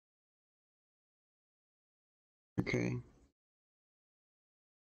Okay.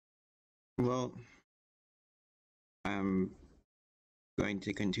 Well, I'm going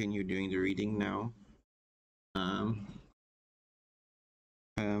to continue doing the reading now. Um,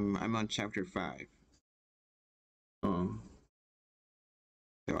 I'm on chapter 5. Um,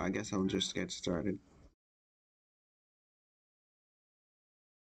 so I guess I'll just get started.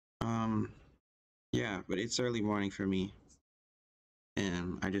 Um, yeah, but it's early morning for me,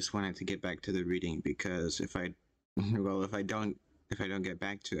 and I just wanted to get back to the reading because well, if I don't get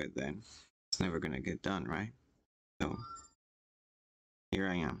back to it, then it's never gonna get done, right? So here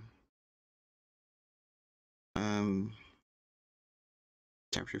I am. Um,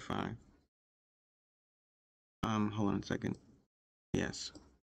 chapter 5. Hold on a second. Yes.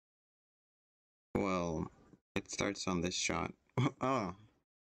 Well, it starts on this shot. Oh,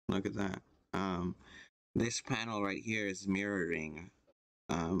 look at that. Um, this panel right here is mirroring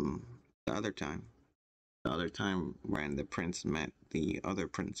the other time. The other time when the prince met the other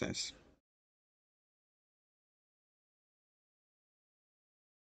princess.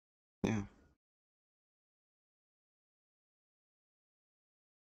 Yeah.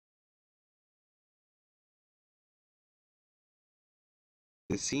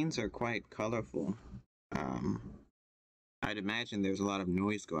 The scenes are quite colorful. Um, I'd imagine there's a lot of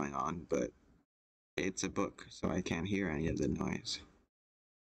noise going on, but it's a book, so I can't hear any of the noise.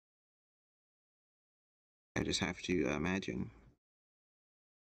 I just have to imagine.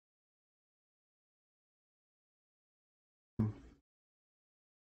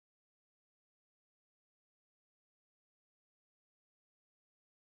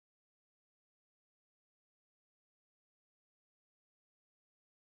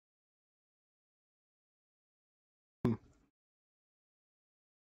 Hmm.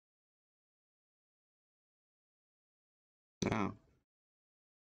 Oh,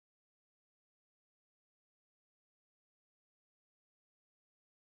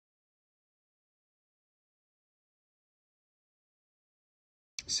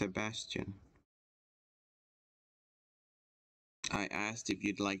 Sebastian. I asked if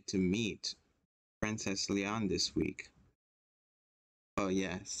you'd like to meet Princess Leon this week. Oh,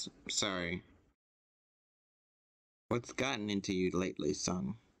 yes. Sorry. What's gotten into you lately,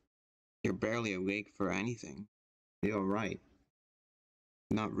 son? You're barely awake for anything. You alright?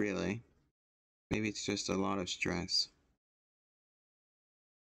 Not really. Maybe it's just a lot of stress.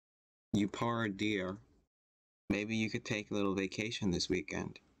 You poor dear. Maybe you could take a little vacation this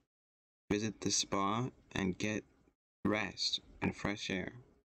weekend. Visit the spa and get rest and fresh air.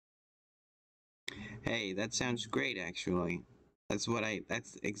 Hey, that sounds great actually.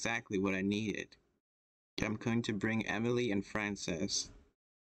 That's exactly what I needed. I'm going to bring Emily and Frances.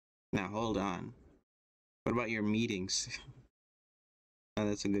 Now hold on. What about your meetings? Oh,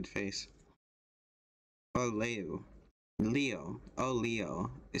 that's a good face. Oh, Leo. Leo. Oh,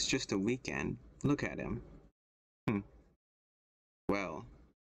 Leo. It's just a weekend. Look at him. Hmm. Well,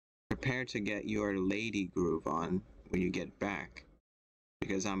 prepare to get your lady groove on when you get back,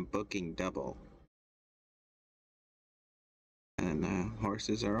 because I'm booking double. And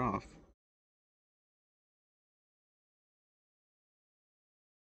horses are off.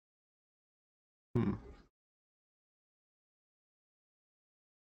 Hmm.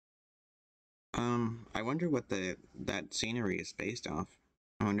 I wonder what that scenery is based off.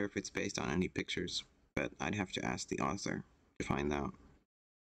 I wonder if it's based on any pictures, but I'd have to ask the author to find out.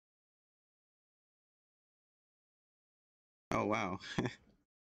 Oh wow.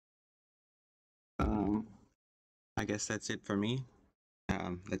 um, I guess that's it for me.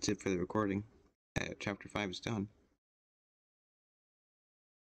 That's it for the recording. Chapter 5 is done.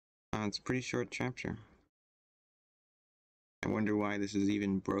 It's a pretty short chapter. I wonder why this is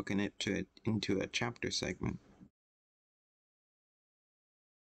even broken into a chapter segment.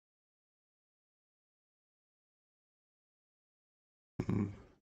 Hmm.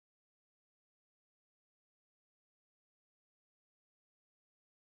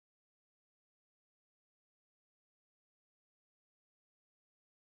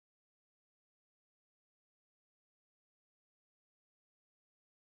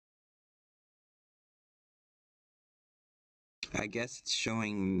 I guess it's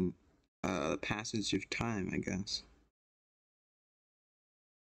showing the passage of time, I guess.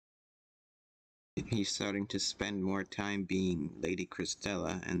 He's starting to spend more time being Lady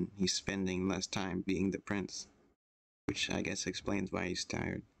Christella, and he's spending less time being the prince, which I guess explains why he's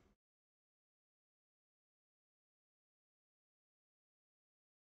tired.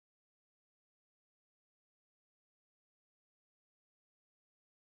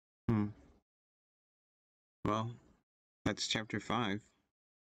 Hmm. Well, that's chapter 5.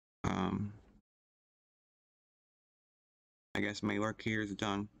 Um, I guess my work here is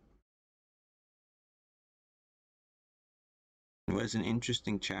done. It was an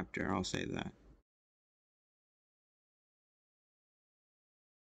interesting chapter, I'll say that.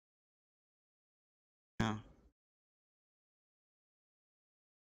 Oh.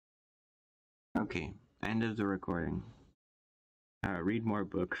 Okay, end of the recording. Read more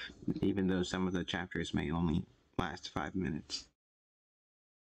books, even though some of the chapters may only last 5 minutes.